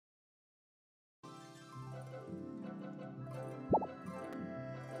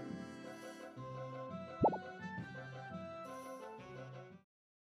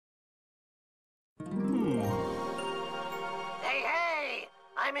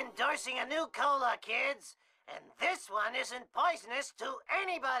I'm endorsing a new cola, kids. And this one isn't poisonous to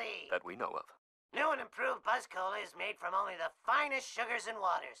anybody. That we know of. New and improved Buzz Cola is made from only the finest sugars and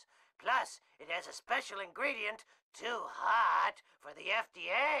waters. Plus, it has a special ingredient, too hot for the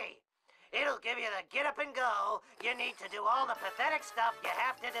FDA. It'll give you the get up and go you need to do all the pathetic stuff you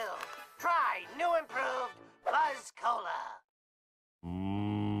have to do. Try new improved Buzz Cola.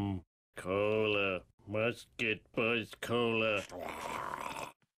 Cola. Must get Buzz Cola.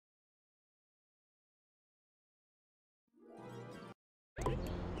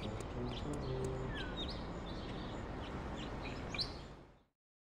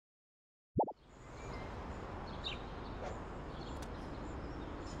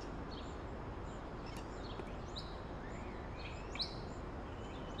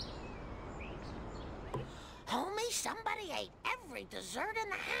 Homie, somebody ate every dessert in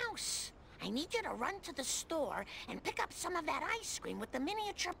the house. I need you to run to the store and pick up some of that ice cream with the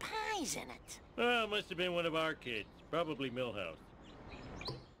miniature pies in it. Oh, must have been one of our kids. Probably Millhouse.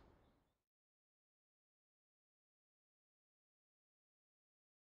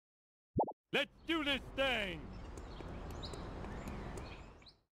 Let's do this thing!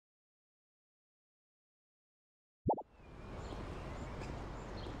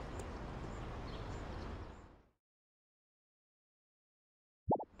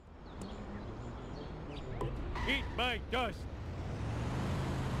 Eat my dust!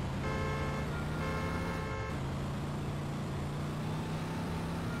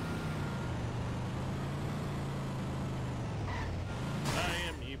 I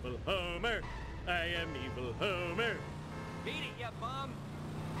am evil Homer! I am evil Homer! Beat it, you bum!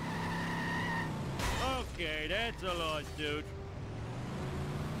 Okay, that's a lawsuit.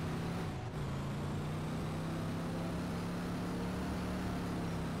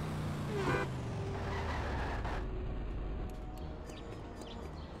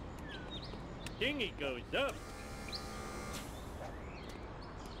 Dinghy goes up.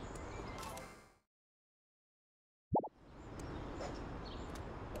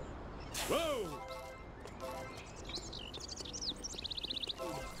 Whoa!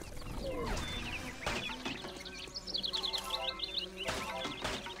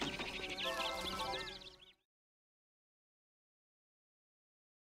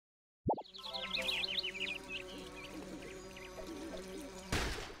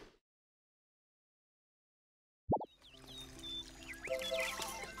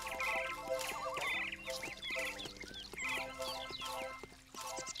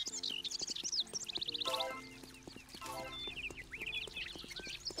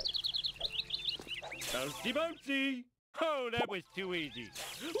 Bouncy, bouncy! Oh, that was too easy.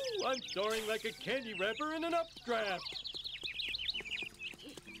 Ooh, I'm soaring like a candy wrapper in an updraft.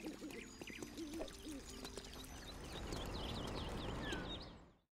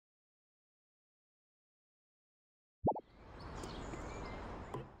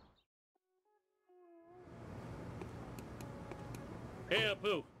 Hey,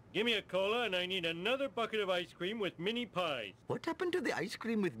 Apu, give me a cola and I need another bucket of ice cream with mini pies. What happened to the ice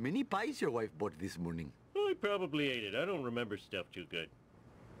cream with mini pies your wife bought this morning? I probably ate it. I don't remember stuff too good.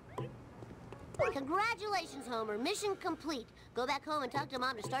 Congratulations, Homer. Mission complete. Go back home and talk to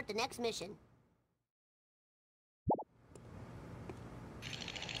Mom to start the next mission.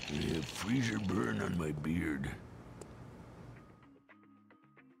 I have freezer burn on my beard.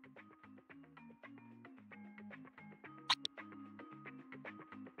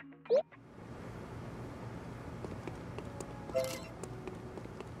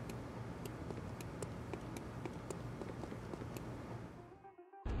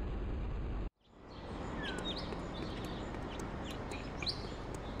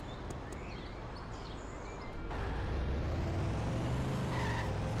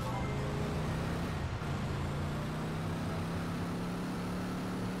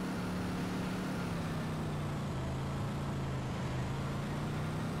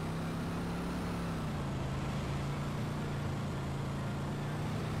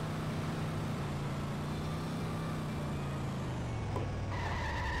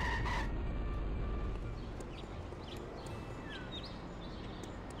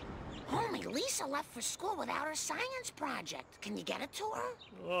 Lisa left for school without her science project. Can you get it to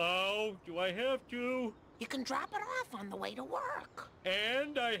her? Oh, do I have to? You can drop it off on the way to work.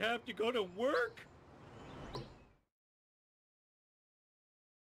 And I have to go to work?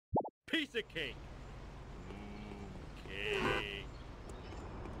 Piece of cake. Cake.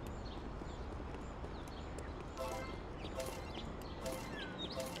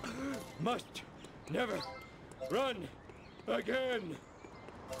 Must never run again.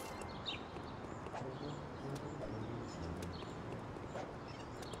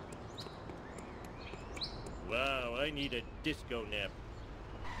 Wow, I need a disco nap.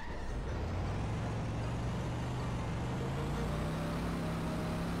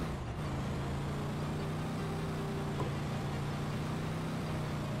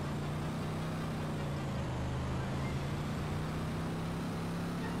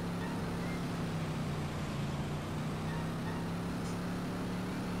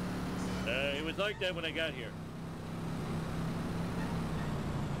 It was like that when I got here.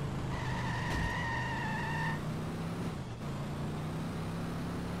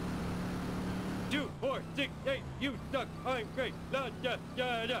 2, 4, 6, 8, you suck, I'm great, la da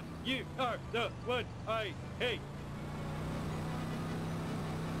da da, you are the one I hate.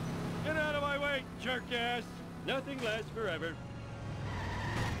 Get out of my way, jerk ass! Nothing lasts forever.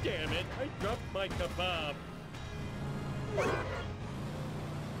 Damn it, I dropped my kebab.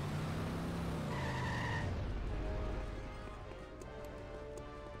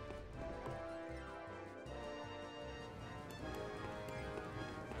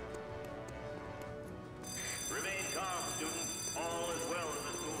 Remain calm, students. All is well in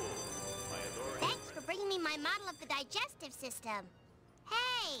the school. My authority... Thanks for bringing me my model of the digestive system.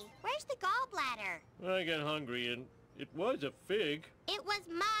 Hey, where's the gallbladder? I got hungry and it was a fig. It was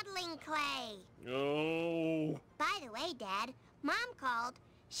modeling clay. Oh. By the way, Dad, Mom called.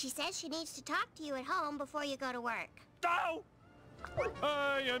 She says she needs to talk to you at home before you go to work. Oh!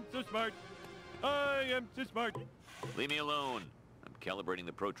 I am so smart. I am so smart. Leave me alone. I'm calibrating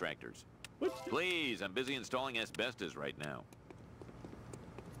the protractors. What's the... Please, I'm busy installing asbestos right now.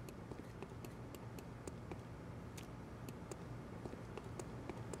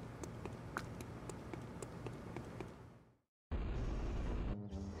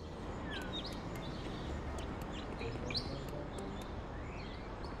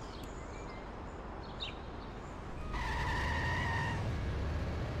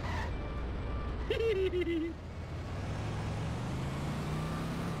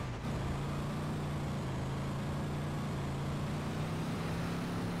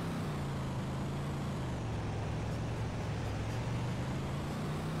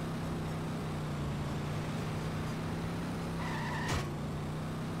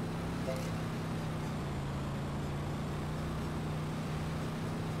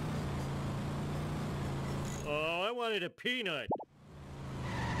 Oh, I wanted a peanut.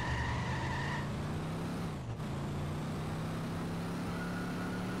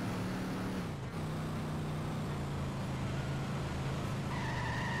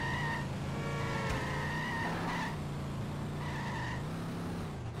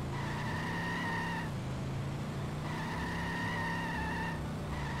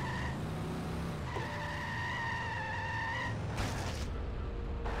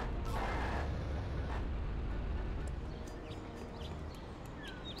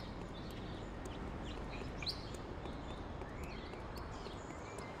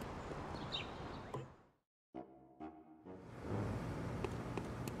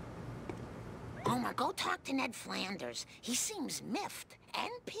 Homer, go talk to Ned Flanders. He seems miffed and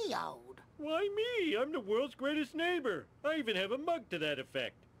PO'd. Why me? I'm the world's greatest neighbor. I even have a mug to that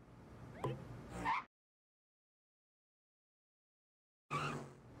effect.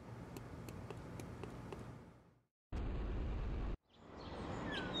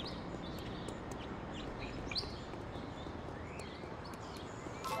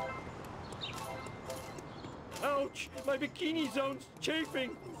 Ouch! My bikini zone's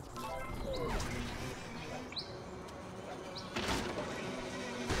chafing!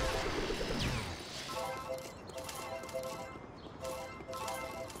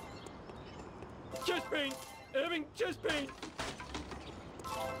 Chest pain! Having chest pain!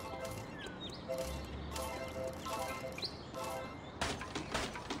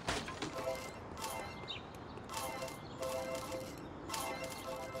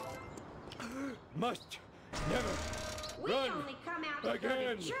 Must never We run only come out to go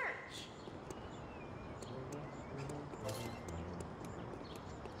again. to church.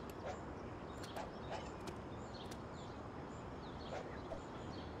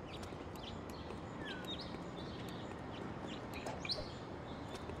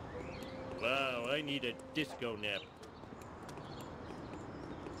 Wow, I need a disco nap.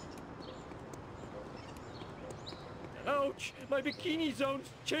 Ouch! My bikini zone's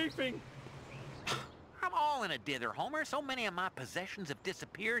chafing! I'm all in a dither, Homer. So many of my possessions have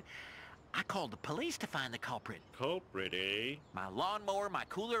disappeared. I called the police to find the culprit. Culprit, eh? My lawnmower, my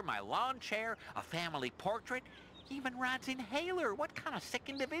cooler, my lawn chair, a family portrait, even Rod's inhaler. What kind of sick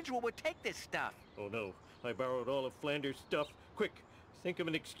individual would take this stuff? Oh no, I borrowed all of Flanders' stuff. Quick, think of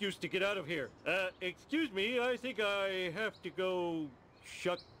an excuse to get out of here. Excuse me, I think I have to go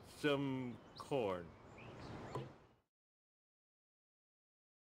shuck some corn.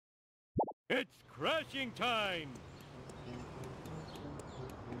 It's crashing time!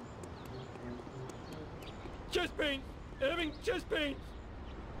 Chest pains! Having chest pains!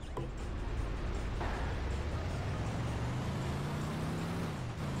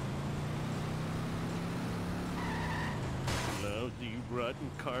 Lousy,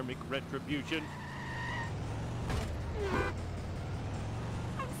 rotten karmic retribution.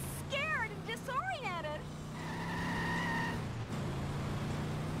 I'm scared and disoriented.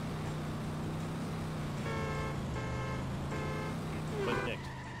 What's next?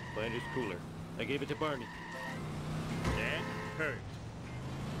 Flanders cooler. I gave it to Barney. That hurt.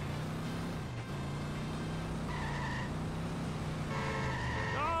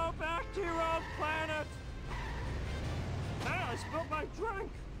 Go back to your old planet! Ah, I spilled my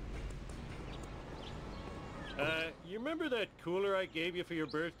drink! You remember that cooler I gave you for your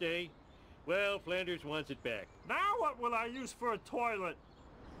birthday? Well, Flanders wants it back. Now what will I use for a toilet?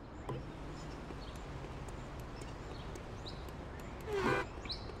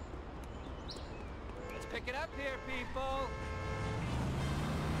 Let's pick it up here, people!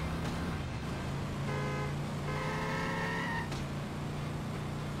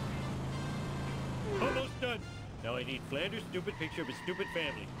 Almost done. Now I need Flanders' stupid picture of his stupid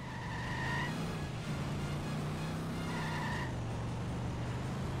family.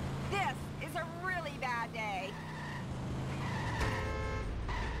 This is a really bad day.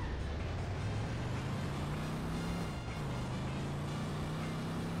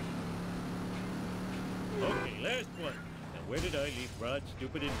 Okay, last one. Now where did I leave Rod's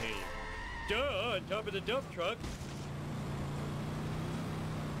stupid inhaler? Duh, on top of the dump truck.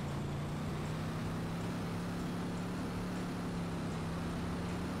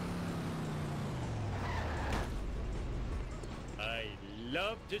 I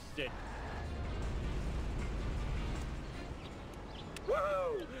love to sit. Woo!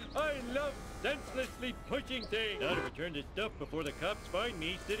 I love senselessly pushing things. Now to return this stuff before the cops find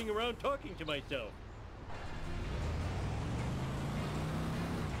me sitting around talking to myself.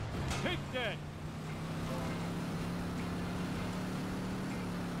 Take that!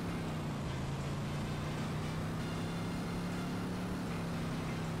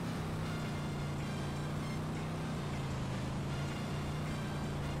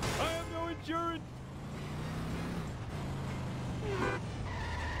 I have no insurance!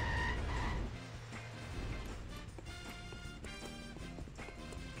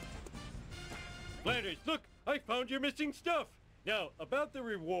 Flanders, look! I found your missing stuff! Now, about the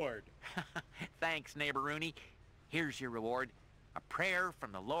reward. Thanks, neighbor Rooney. Here's your reward. A prayer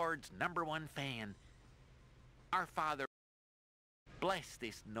from the Lord's #1 fan. Our Father, bless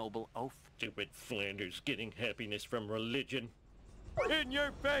this noble oaf. Stupid Flanders getting happiness from religion. In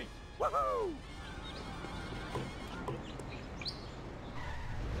your face! Woohoo!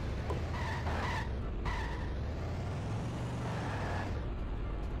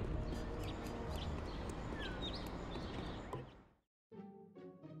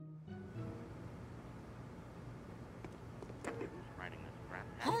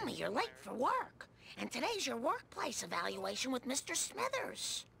 Homie, you're late for work. And today's your workplace evaluation with Mr.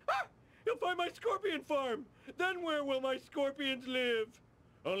 Smithers. Ah! You'll find my scorpion farm! Then where will my scorpions live?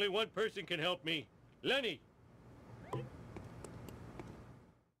 Only one person can help me. Lenny!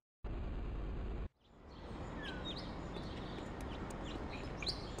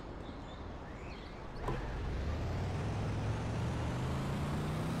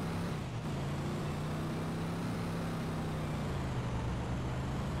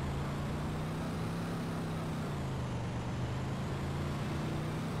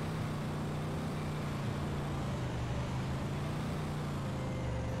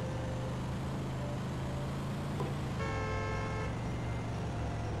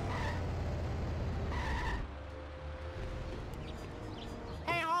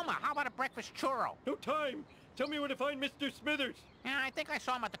 How about a breakfast churro? No time! Tell me where to find Mr. Smithers! Yeah, I think I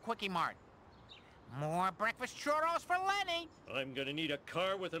saw him at the Quickie Mart. More breakfast churros for Lenny! I'm gonna need a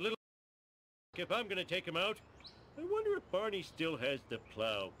car with a little if I'm gonna take him out. I wonder if Barney still has the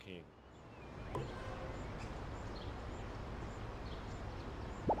Plow King.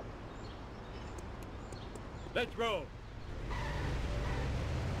 Let's roll!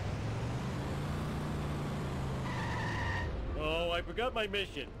 Oh, I forgot my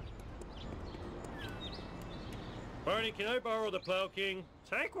mission. Barney, can I borrow the Plow King?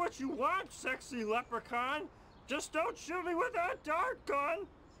 Take what you want, sexy leprechaun. Just don't shoot me with that dart gun.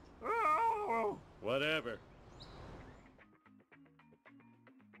 Oh! Whatever.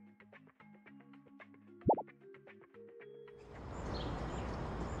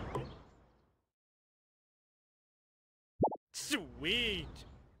 Sweet!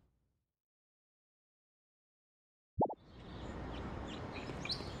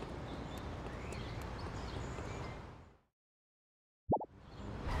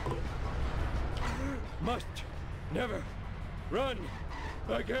 must never run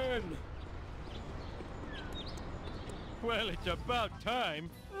again. Well, it's about time.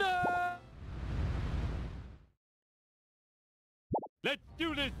 No! Let's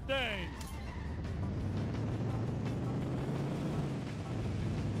do this thing!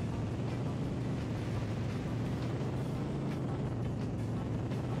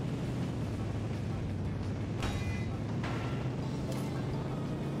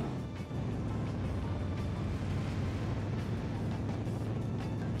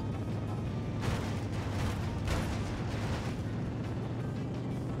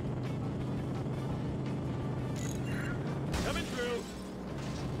 Coming through.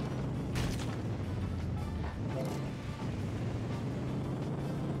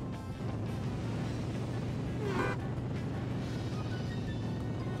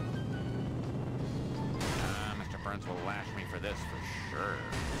 Mr. Burns will lash me for this for sure.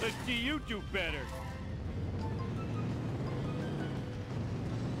 Let's see you do better.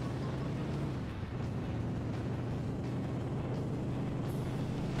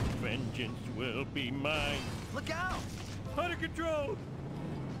 Vengeance will be mine. Look out! Out of control!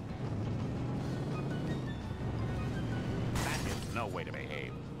 That is no way to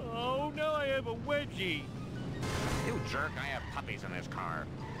behave. Oh, now I have a wedgie. You jerk, I have puppies in this car.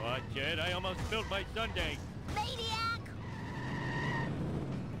 Watch it, I almost spilled my sundae. Maniac!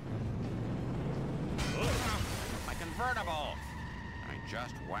 Oh, My convertible! I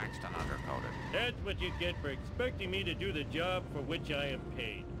just waxed and undercoated. that's what you get for expecting me to do the job for which I am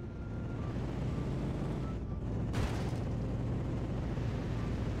paid.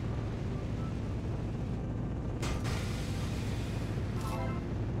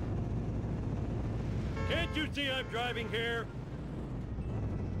 Can't you see I'm driving here?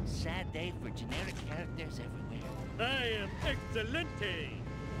 Sad day for generic characters everywhere. I am excelente!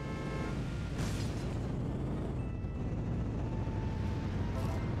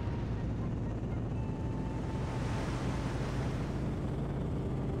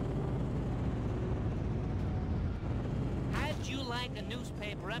 How'd you like a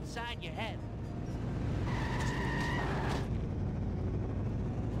newspaper upside your head?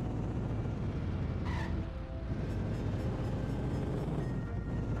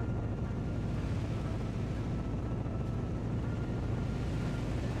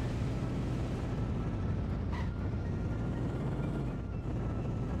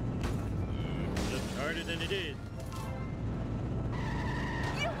 Looks harder than it is.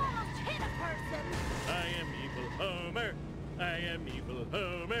 You almost hit a person! I am evil Homer. I am evil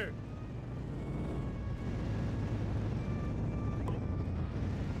Homer.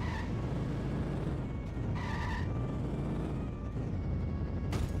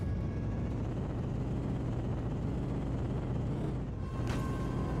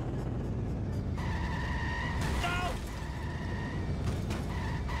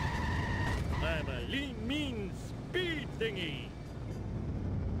 I'm a lean, mean speed thingy.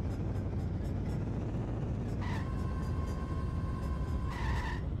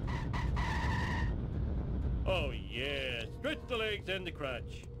 Oh yeah, stretch the legs and the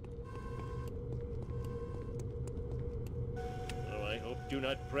crotch. Oh, I hope do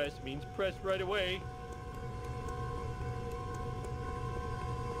not press means press right away.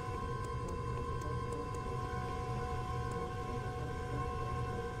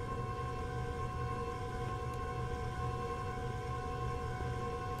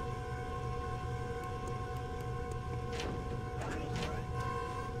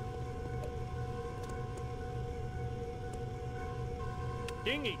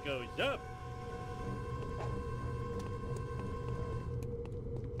 Dinghy goes up.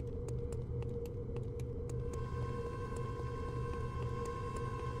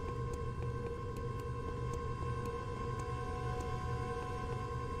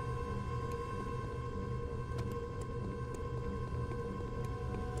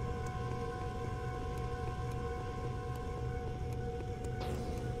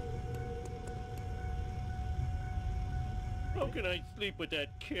 How can I sleep with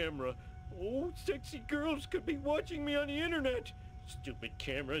that camera? Oh, sexy girls could be watching me on the internet. Stupid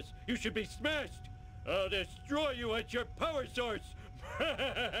cameras, you should be smashed. I'll destroy you at your power source.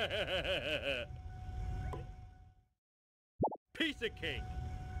 Piece of cake.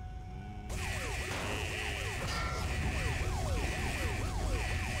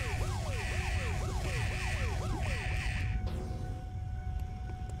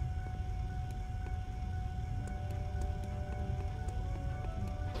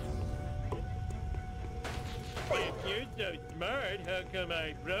 If you're so smart, how come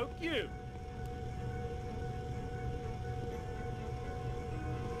I broke you?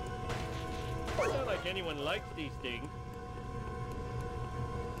 Well, I can't anyone likes these things.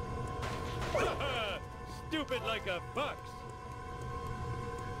 Stupid like a fox.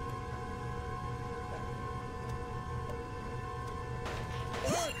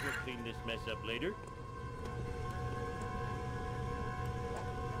 We'll clean this mess up later.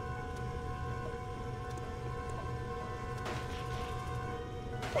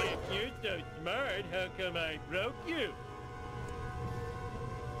 If you're so smart, how come I broke you?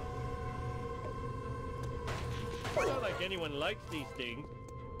 It's not like anyone likes these things.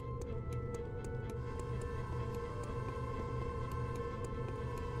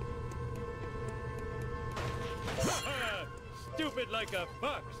 Stupid like a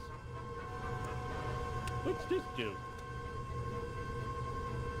fox. What's this do?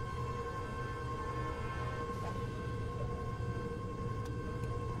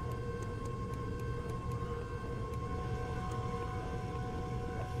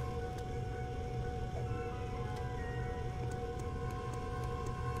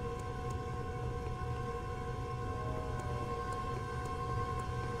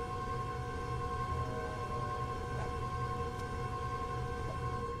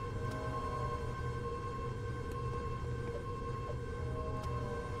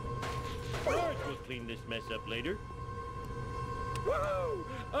 We'll clean this mess up later. Woohoo!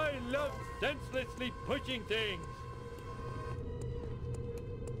 I love senselessly pushing things.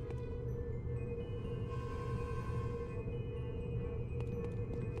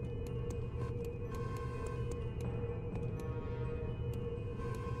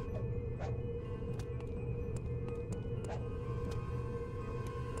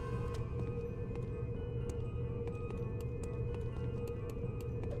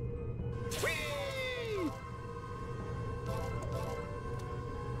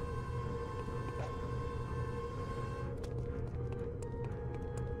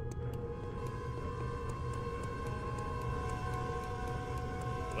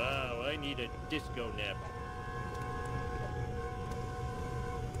 Wow, I need a disco nap.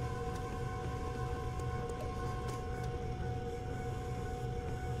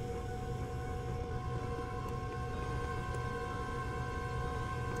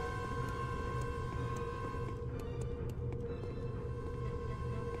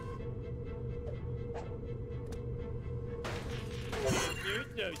 If you're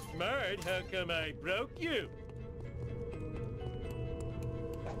so smart, how come I broke you?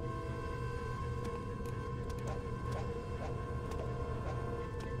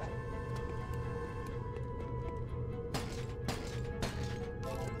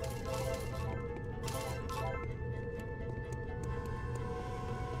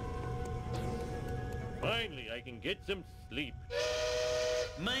 Finally, I can get some sleep.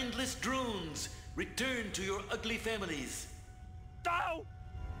 Mindless drones, return to your ugly families. Oh!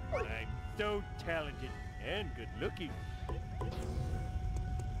 I'm so talented and good looking.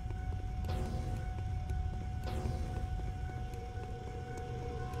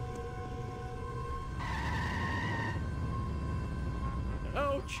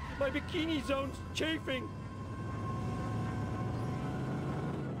 Ouch! My bikini zone's chafing!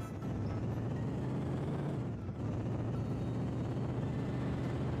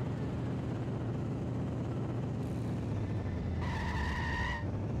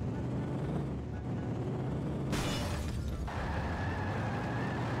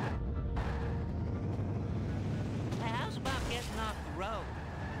 How's about getting off the road?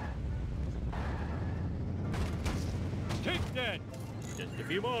 Take that! Just a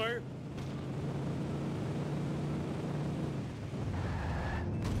few more.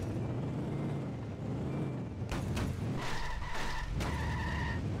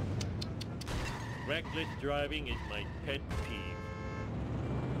 Reckless driving is my pet peeve.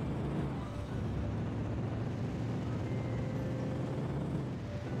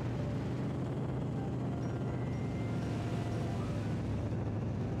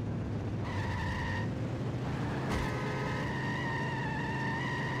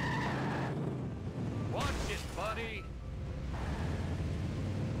 Watch it, buddy.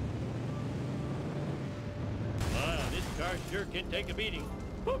 Wow, this car sure can take a beating.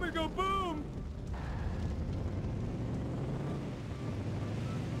 Oh my go boom!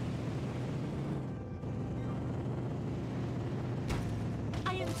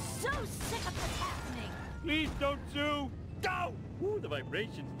 I am so sick of this happening. Please don't sue! Go! Ooh, the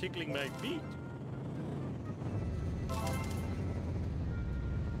vibration's tickling my feet.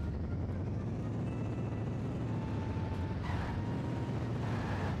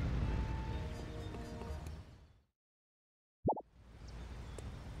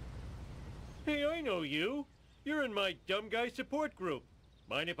 Hey, I know you. You're in my dumb guy support group.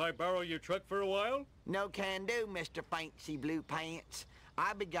 Mind if I borrow your truck for a while? No can do, Mr. Fancy Blue Pants.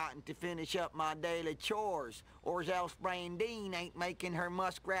 I be gotten to finish up my daily chores, or else Brandine ain't making her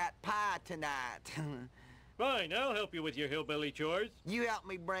muskrat pie tonight. Fine, I'll help you with your hillbilly chores. You help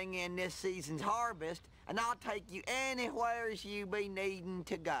me bring in this season's harvest, and I'll take you anywheres you be needing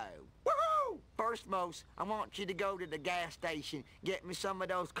to go. Woohoo! First, most, I want you to go to the gas station, get me some of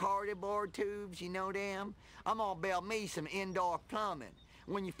those cardboard tubes, you know them? I'm gonna build me some indoor plumbing.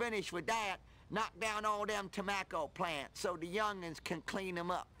 When you finish with that, knock down all them tobacco plants so the young'uns can clean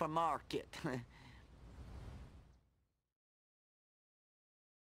them up for market.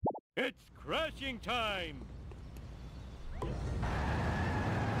 It's crashing time!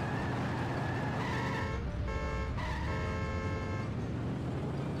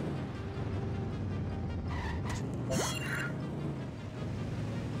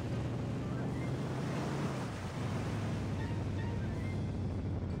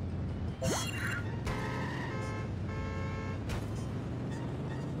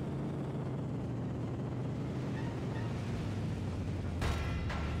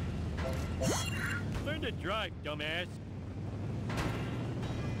 Learn to drive, dumbass.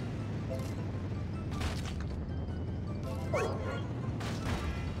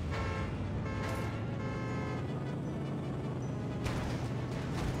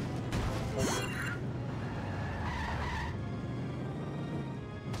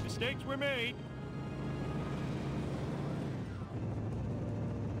 Mistakes were made.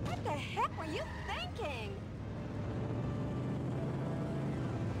 What the heck were you thinking?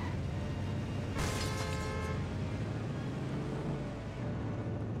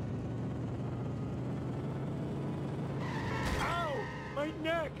 Ow! My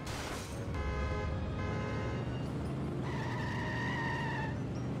neck!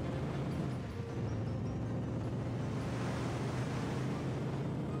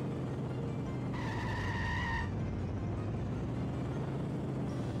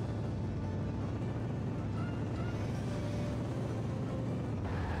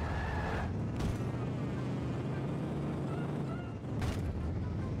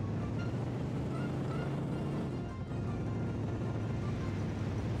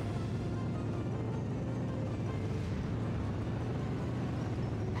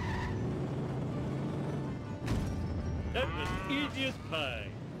 That was easy as pie.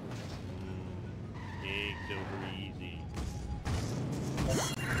 Eggs over easy.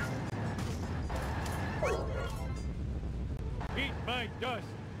 Eat my dust!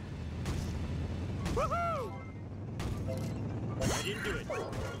 Woohoo! I didn't do it.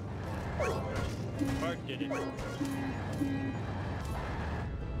 Mark did it.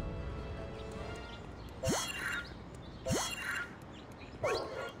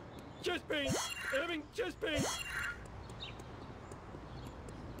 Chest pain! Having chest pain!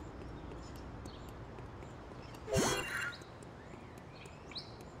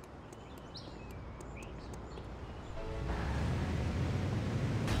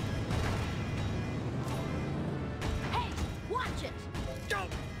 Hey, watch it! Go!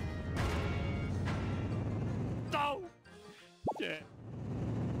 Go! Yeah.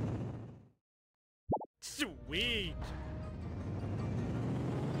 Sweet!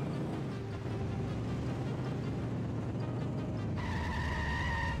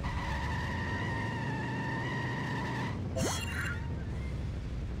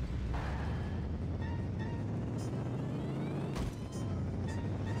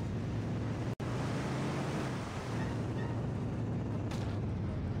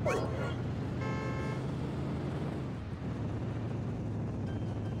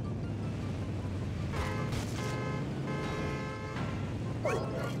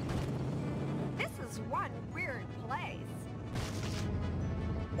 This is one weird place.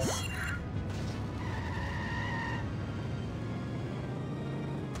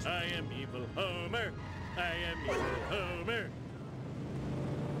 I am evil Homer. I am evil Homer.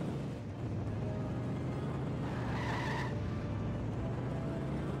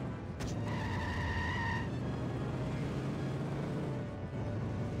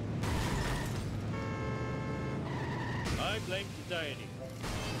 I blame society.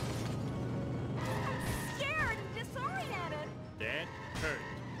 I'm scared and disoriented. That hurt.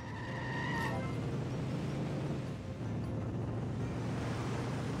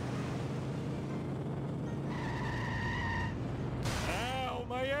 Ow,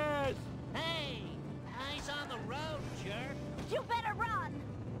 my ass! Hey, eyes on the road, jerk. You better run!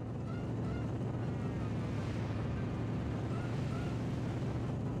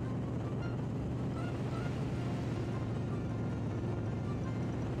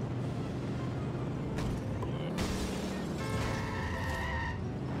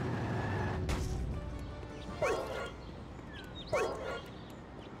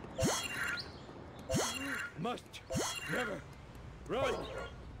 Run!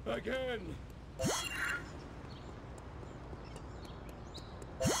 Again!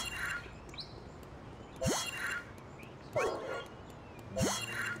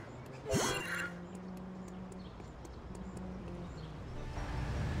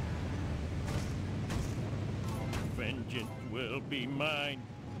 Vengeance will be mine.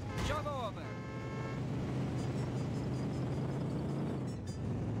 Shove over.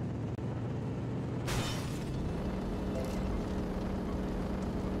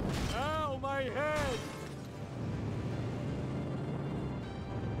 Ow, my head!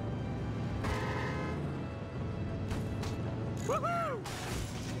 Woohoo!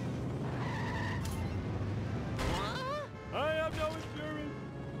 I have no insurance.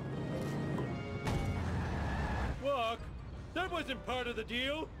 Walk. That wasn't part of the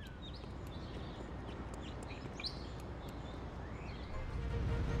deal.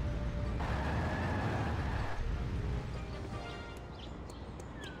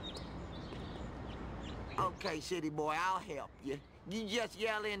 Okay, city boy, I'll help you. You just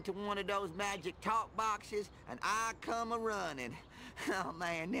yell into one of those magic talk boxes, and I come a-running. Oh,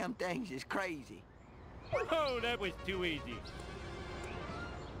 man, them things is crazy. Oh, that was too easy.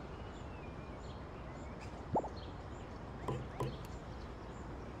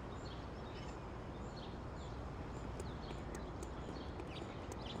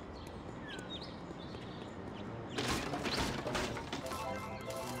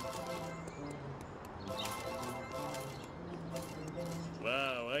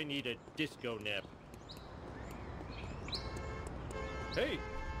 Wow, I need a disco nap. Hey,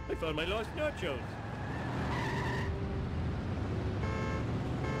 I found my lost nachos.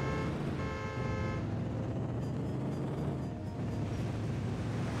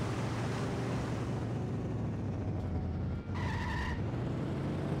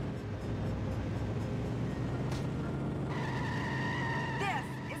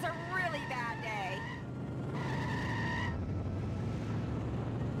 This is a really bad day.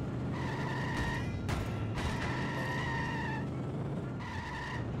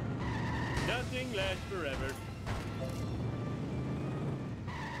 Nothing lasts forever.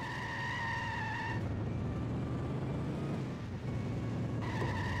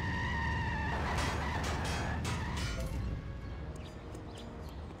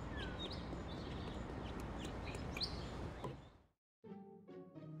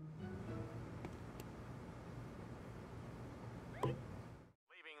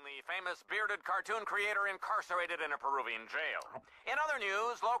 Famous bearded cartoon creator incarcerated in a Peruvian jail. In other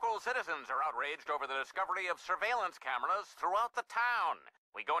news, local citizens are outraged over the discovery of surveillance cameras throughout the town.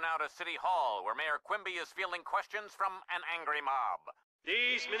 We go now to City Hall, where Mayor Quimby is fielding questions from an angry mob.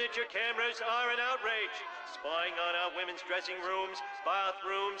 These miniature cameras are an outrage. Spying on our women's dressing rooms,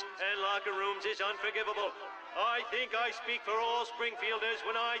 bathrooms, and locker rooms is unforgivable. I think I speak for all Springfielders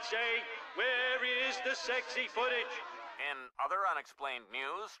when I say, where is the sexy footage? In other unexplained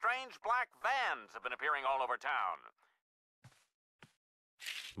news, strange black vans have been appearing all over town.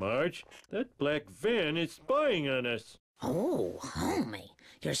 Marge, that black van is spying on us. Oh, homie,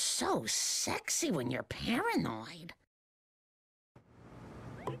 you're so sexy when you're paranoid.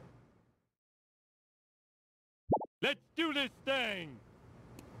 Let's do this thing!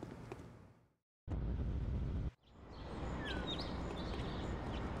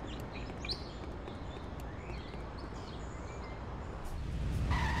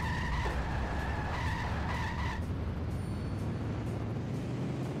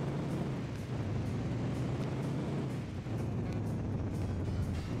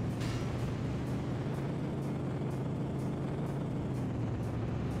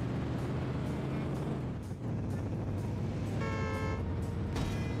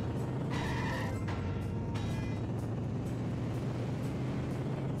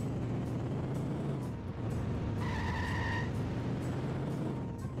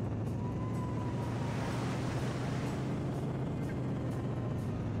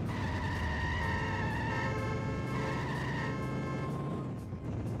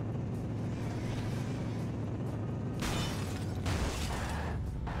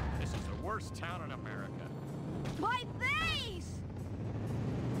 Worst town in America. My face!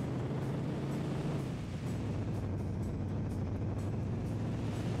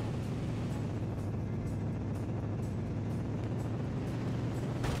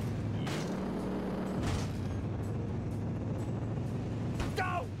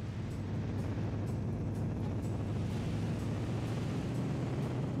 Go!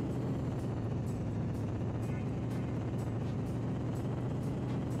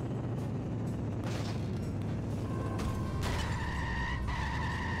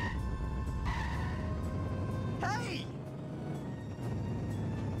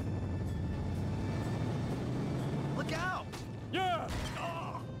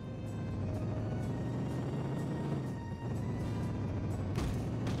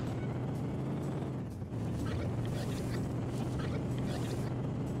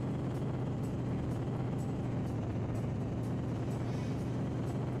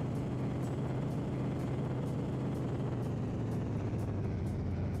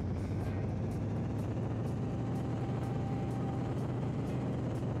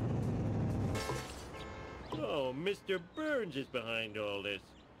 Mr. Burns is behind all this.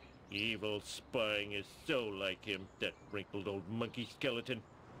 Evil spying is so like him, that wrinkled old monkey skeleton.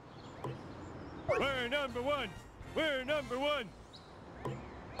 We're number one! We're number one!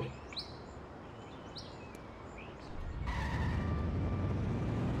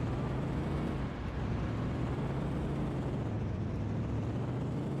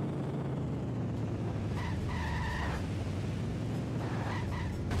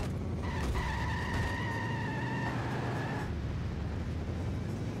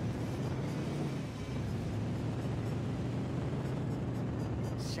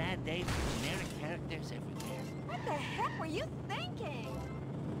 Sad day for generic characters everywhere. What the heck were you thinking?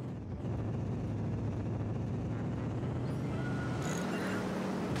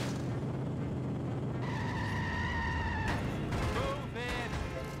 Move it!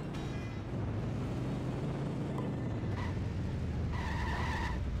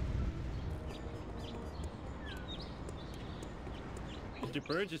 Mr.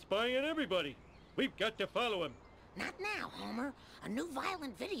 Burns is spying on everybody. We've got to follow him. Not now, Homer. A new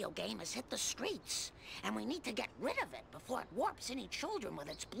violent video game has hit the streets, and we need to get rid of it before it warps any children with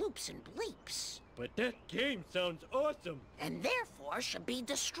its bloops and bleeps. But that game sounds awesome. And therefore should be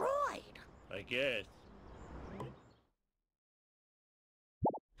destroyed. I guess.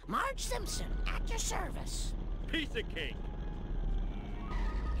 Marge Simpson, at your service. Piece of cake.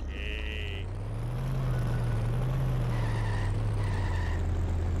 Hey.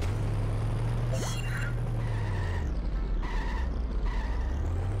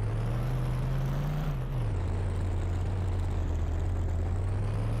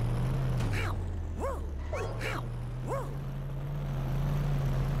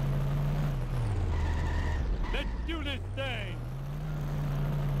 Let's do this thing!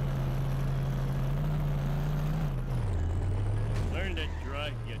 Learn to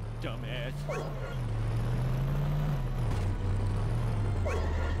drive, you dumbass.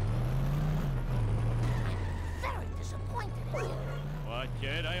 Very disappointed in you. Watch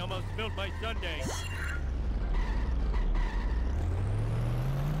it, I almost spilled my sundae.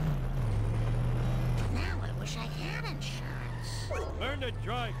 Now I wish I had insurance. Learn to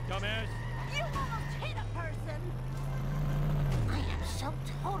drive, dumbass. You almost hit a person! I am so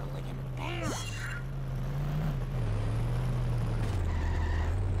totally embarrassed.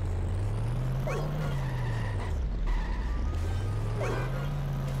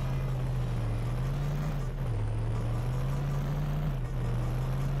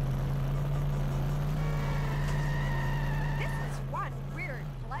 This is one weird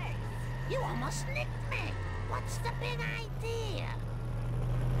place. You almost nicked me. What's the big idea?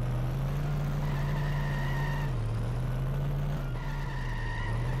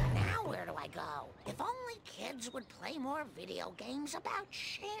 Now where do I go? If only kids would play more video games about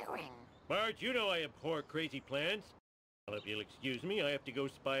sharing. Marge, you know I abhor crazy plans. Well, if you'll excuse me, I have to go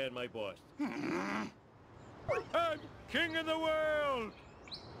spy on my boss. I'm king of the world!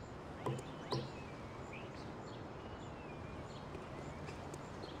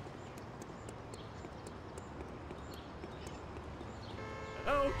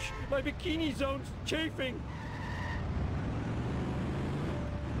 Ouch! My bikini zone's chafing!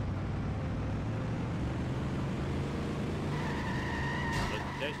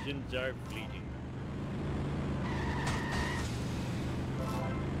 Possessions are fleeting.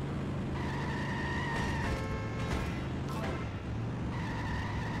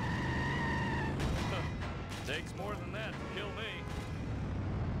 Takes more than that to kill me.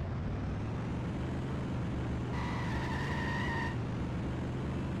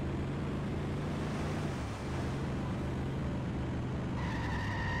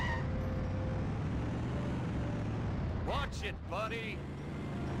 Watch it, buddy!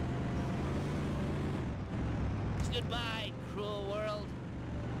 Goodbye, cruel world.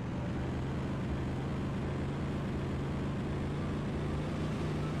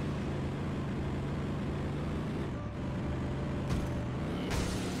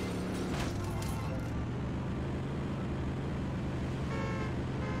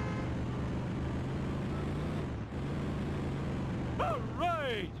 All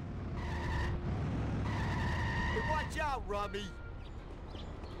right! Hey, watch out, Rummy!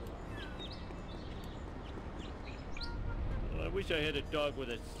 Well, I wish I had a dog with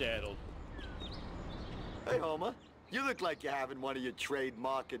a saddle. Hey, Homer. You look like you're having one of your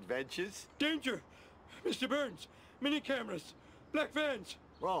trademark adventures. Danger! Mr. Burns! Mini cameras! Black vans!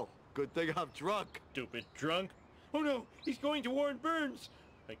 Oh, good thing I'm drunk. Stupid drunk. Oh no, he's going to warn Burns!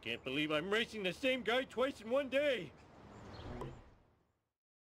 I can't believe I'm racing the same guy twice in one day.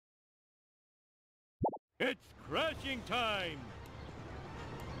 It's crashing time!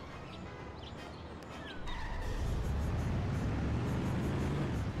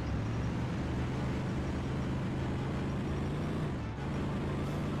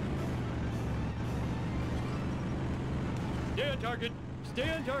 target. Stay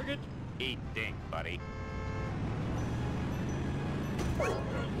on target. Eat dink, buddy.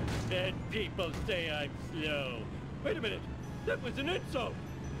 And people say I'm slow. Wait a minute. That was an insult.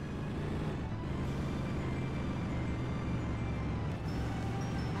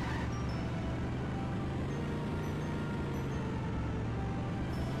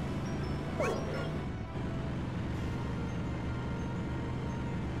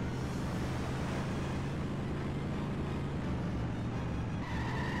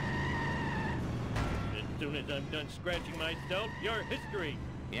 As soon as I'm done scratching myself, your history.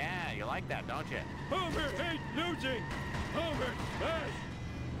 Yeah, you like that, don't you? Homer hates losing. Homer smash.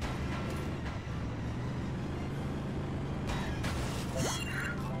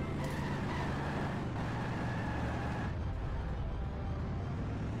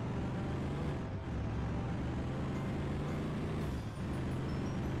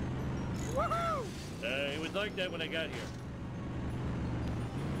 Woohoo! It was like that when I got here.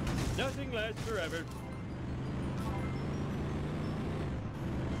 Nothing lasts forever.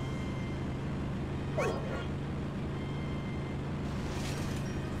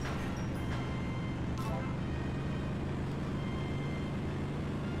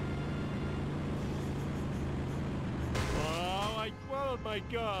 Oh, I swallowed my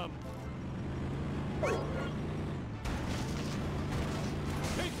gum.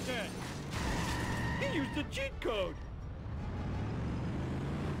 Take that! He used a cheat code!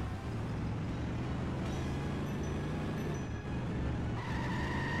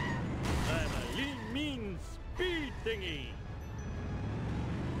 I'm a lean, mean speed thingy!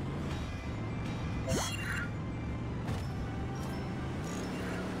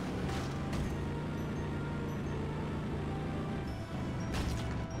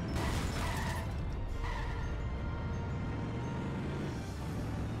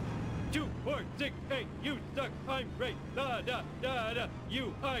 Two, four, six, eight, you suck, I'm great, da da da da,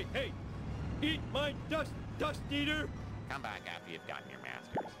 you I hate. Eat my dust, dust eater! Come back after you've gotten your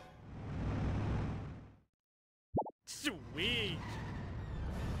masters. Sweet!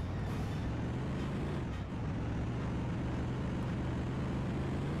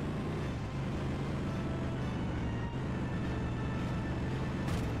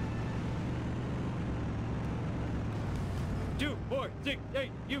 Two, four, six,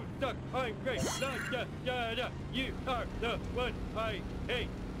 eight, you suck, I'm great, da da da da, you are the one I hate.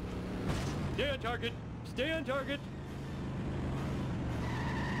 Stay on target, stay on target.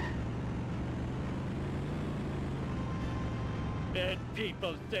 And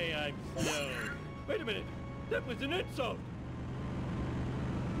people say I'm slow. Wait a minute, that was an insult.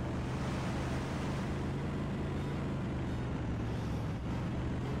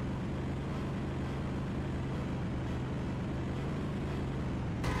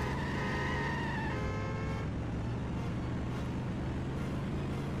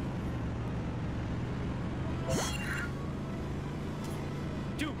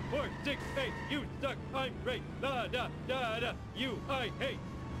 Two, four, six, eight, you suck, I'm great, da da da da, you I hate.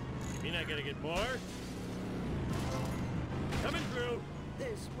 You mean I gotta get more? Coming through.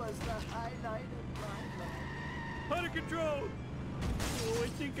 This was the highlight of my life. Out of control. Oh, I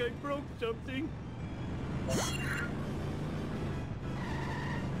think I broke something.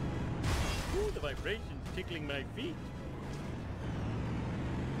 Ooh, the vibration's tickling my feet.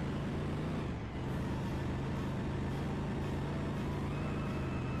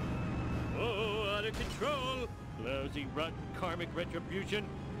 Oh, out of control! Lousy, rotten, karmic retribution.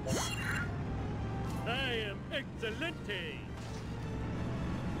 I am excelente!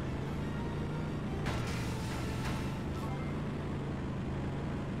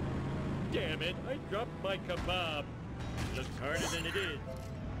 Damn it, I dropped my kebab. Looks harder than it is.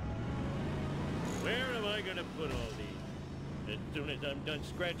 Where am I gonna put all these? As soon as I'm done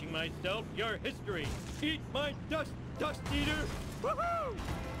scratching myself, your history. Eat my dust, dust eater! Woohoo!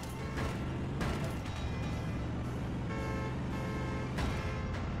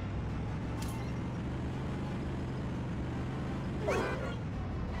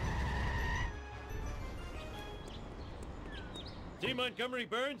 See, Montgomery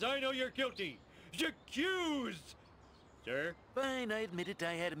Burns, I know you're guilty. Accused! Sir? Fine, I admit it.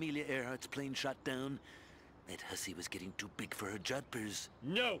 I had Amelia Earhart's plane shot down. That hussy was getting too big for her jodhpurs.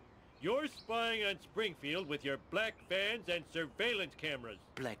 No! You're spying on Springfield with your black vans and surveillance cameras.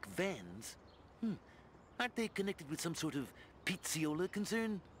 Black vans? Aren't they connected with some sort of pizziola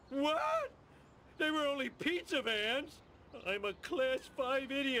concern? What? They were only pizza vans? I'm a Class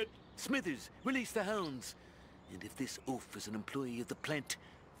 5 idiot. Smithers, release the hounds. And if this oaf is an employee of the plant,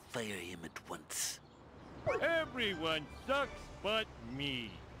 fire him at once. Everyone sucks but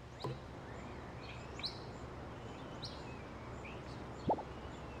me.